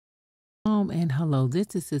And hello,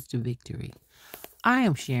 this is Sister Victory. I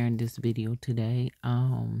am sharing this video today.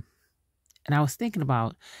 And I was thinking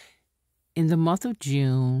about in the month of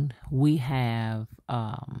June, we have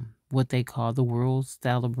what they call the world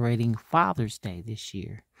celebrating Father's Day this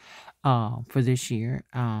year. For this year,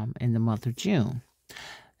 in the month of June.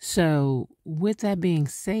 So, with that being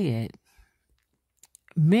said,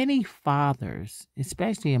 many fathers,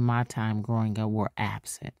 especially in my time growing up, were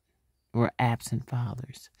absent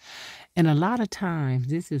fathers. And a lot of times,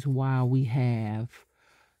 this is why we have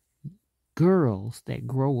girls that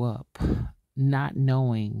grow up not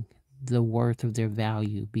knowing the worth of their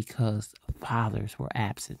value because fathers were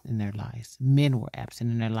absent in their lives. Men were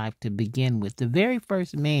absent in their life to begin with. The very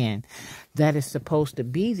first man that is supposed to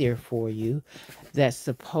be there for you, that's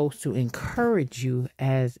supposed to encourage you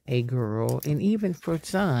as a girl, and even for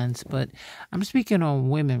sons, but I'm speaking on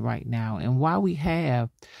women right now. And while we have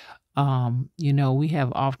we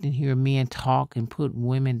have often hear men talk and put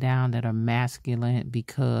women down that are masculine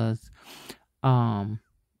because,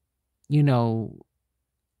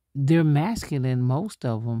 they're masculine, most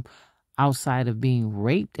of them, outside of being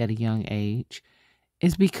raped at a young age,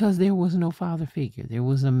 is because there was no father figure. There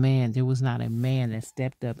was not a man that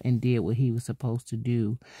stepped up and did what he was supposed to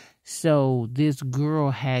do. So this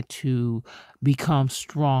girl had to become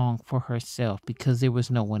strong for herself because there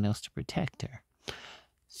was no one else to protect her.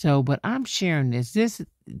 So, but I'm sharing this. This,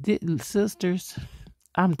 sisters,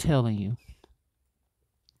 I'm telling you,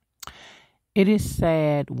 it is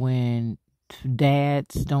sad when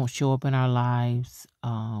dads don't show up in our lives,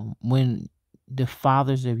 when the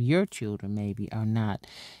fathers of your children maybe are not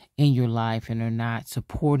in your life and are not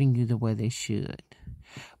supporting you the way they should.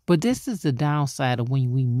 But this is the downside of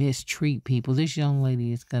when we mistreat people. This young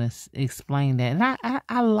lady is going to explain that. And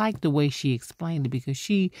I like the way she explained it because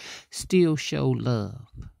she still showed love.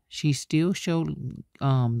 She still showed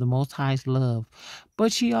the Most High's love.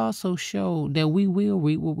 But she also showed that we will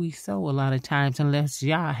reap what we sow a lot of times unless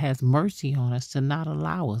Yah has mercy on us to not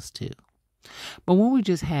allow us to. But when we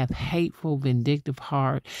just have hateful, vindictive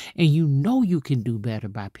heart and you know you can do better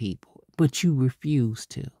by people, but you refuse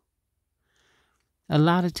to. A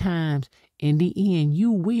lot of times, in the end,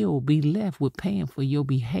 you will be left with paying for your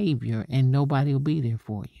behavior and nobody will be there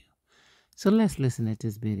for you. So let's listen to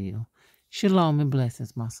this video. Shalom and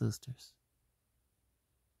blessings, my sisters.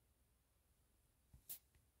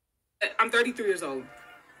 I'm 33 years old.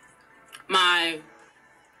 I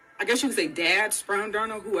guess you could say dad, sperm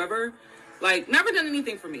donor, whoever, never done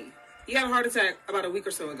anything for me. He had a heart attack about a week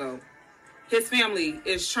or so ago. His family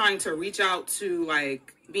is trying to reach out to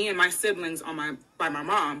me and my siblings by my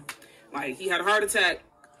mom. He had a heart attack,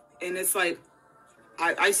 and it's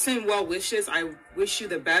I send well wishes. I wish you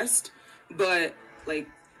the best, but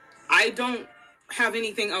I don't have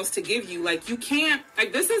anything else to give you. You can't,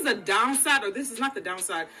 this is a downside, or this is not the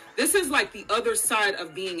downside. This is the other side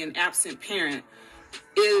of being an absent parent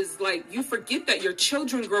is you forget that your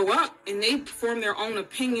children grow up and they form their own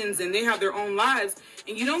opinions and they have their own lives.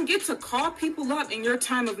 And you don't get to call people up in your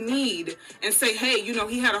time of need and say, hey,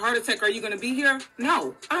 he had a heart attack. Are you going to be here?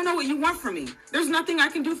 No, I don't know what you want from me. There's nothing I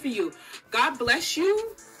can do for you. God bless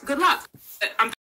you. Good luck.